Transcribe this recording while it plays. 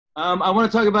I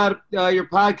want to talk about your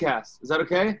podcast. Is that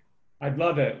okay? I'd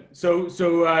love it. So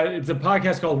it's a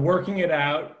podcast called Working It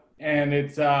Out, and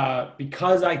it's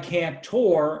because I can't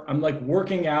tour, I'm like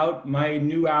working out my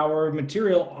new hour of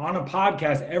material on a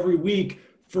podcast every week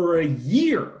for a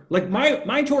year. Like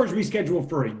my tour is rescheduled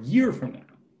for a year from now.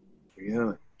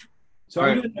 Really? So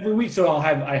I do it every week. So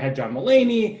I had John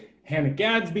Mulaney, Hannah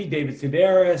Gadsby, David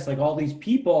Sedaris, like all these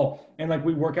people, and like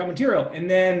we work out material.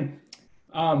 And then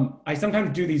I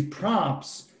sometimes do these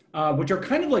prompts, which are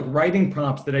kind of like writing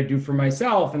prompts that I do for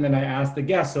myself, and then I ask the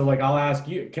guests. So like I'll ask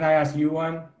you, can I ask you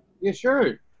one? Yeah,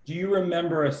 sure. Do you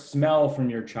remember a smell from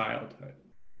your childhood?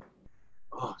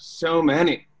 Oh, so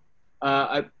many.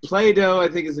 Play-Doh, I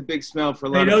think, is a big smell for a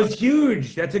lot. Play-Doh's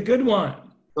huge. That's a good one.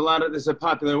 It's a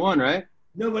popular one, right?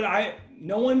 No, but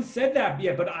no one said that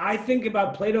yet. But I think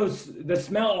about the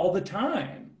smell all the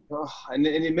time. Oh, and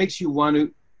it makes you want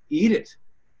to eat it. It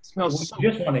smells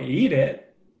You just want to eat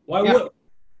it. Why would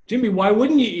Jimmy? Why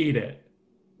wouldn't you eat it?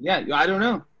 Yeah, I don't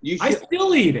know. I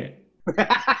still eat it.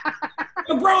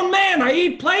 I'm a grown man. I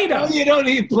eat Play-Doh. No, you don't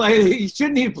eat Play-Doh. You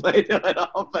shouldn't eat Play-Doh at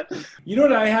all. But you know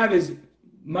what I have is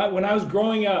when I was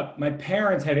growing up, my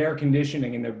parents had air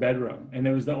conditioning in their bedroom, and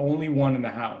it was the only one in the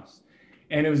house.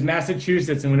 And it was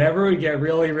Massachusetts, and whenever it would get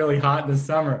really, really hot in the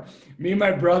summer, me and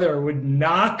my brother would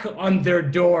knock on their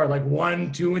door like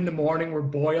 1, 2 in the morning. We're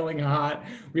boiling hot.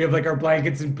 We have like our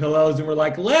blankets and pillows, and we're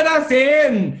like, "Let us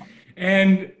in!"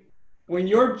 And when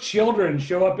your children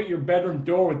show up at your bedroom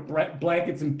door with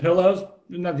blankets and pillows,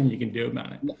 there's nothing you can do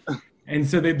about it. And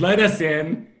so they'd let us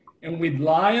in, and we'd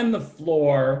lie on the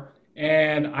floor.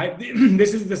 And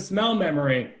this is the smell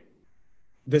memory,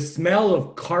 the smell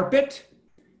of carpet,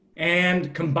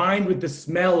 and combined with the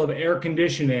smell of air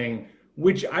conditioning,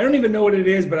 which I don't even know what it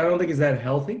is, but I don't think it's that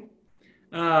healthy.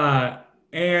 But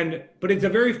it's a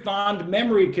very fond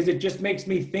memory because it just makes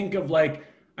me think of like,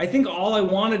 I think all I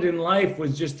wanted in life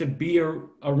was just to be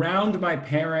around my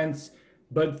parents,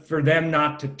 but for them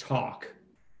not to talk.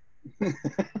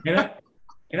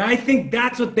 And I think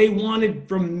that's what they wanted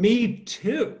from me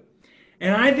too.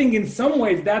 And I think in some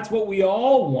ways, that's what we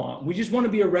all want. We just want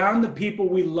to be around the people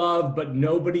we love, but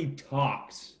nobody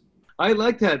talks. I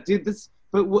like that, dude. This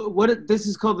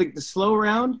is called like the slow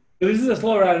round? This is a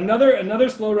slow round. Another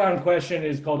slow round question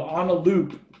is called on a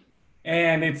loop.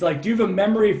 And it's like, do you have a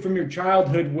memory from your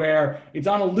childhood where it's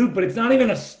on a loop, but it's not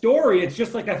even a story. It's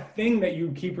just like a thing that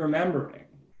you keep remembering.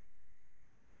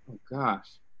 Oh, gosh.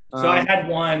 So I had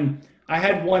one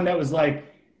that was like,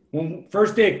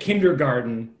 first day at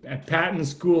kindergarten at Patton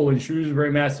School in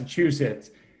Shrewsbury, Massachusetts,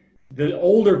 the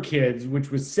older kids, which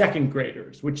was second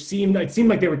graders, it seemed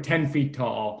like they were 10 feet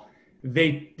tall.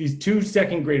 These 2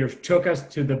 second graders took us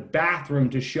to the bathroom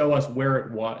to show us where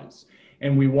it was.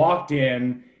 And we walked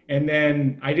in, and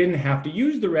then I didn't have to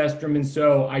use the restroom. And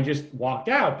so I just walked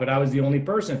out, but I was the only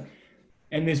person.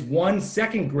 And this one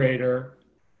second grader,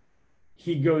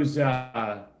 he goes,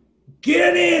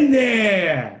 "Get in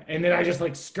there!" And then I just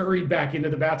like scurried back into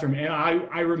the bathroom, and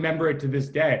I remember it to this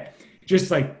day. Just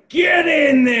like, "Get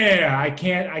in there!" I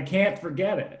can't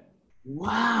forget it.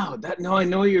 Wow, I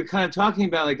know what you're kind of talking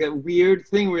about, like a weird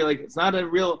thing where you're like, it's not a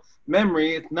real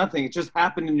memory, it's nothing, it just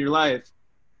happened in your life.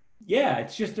 Yeah,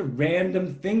 it's just a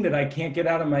random thing that I can't get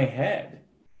out of my head.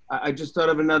 I just thought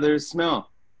of another smell.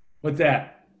 What's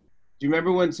that? Do you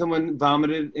remember when someone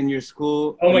vomited in your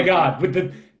school? Oh my God!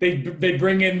 They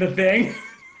bring in the thing.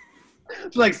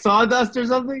 It's like sawdust or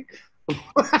something.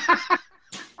 The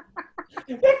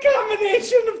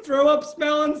combination of throw up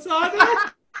smell and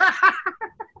sawdust.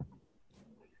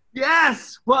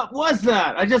 Yes. What was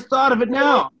that? I just thought of it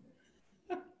now.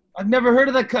 I've never heard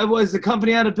of that. Was the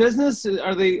company out of business?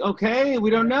 Are they okay? We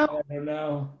don't know. I don't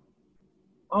know.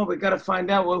 Oh, we got to find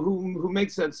out who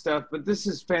makes that stuff. But this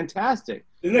is fantastic.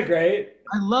 Isn't it great?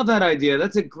 I love that idea.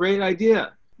 That's a great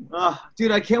idea.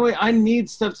 Dude, I can't wait. I need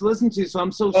stuff to listen to, so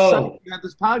I'm so psyched you got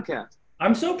this podcast.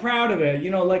 I'm so proud of it.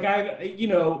 Like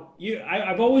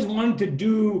I've always wanted to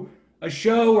do a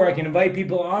show where I can invite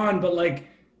people on, but like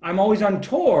I'm always on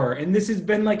tour, and this has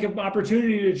been like an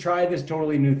opportunity to try this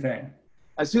totally new thing.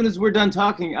 As soon as we're done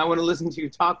talking, I want to listen to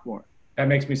you talk more. That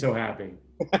makes me so happy.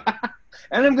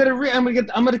 And I'm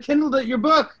gonna Kindle your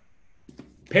book.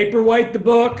 Paperwhite the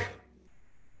book.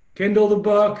 Kindle the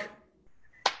book.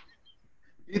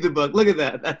 Read the book. Look at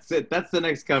that. That's it. That's the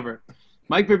next cover.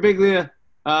 Mike Birbiglia,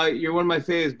 you're one of my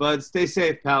faves, bud. Stay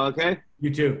safe, pal, okay?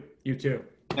 You too. You too.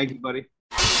 Thank you, buddy.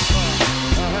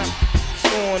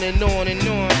 On and on and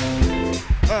on.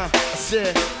 I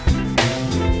said,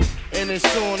 and it's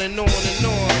on and on and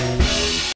on.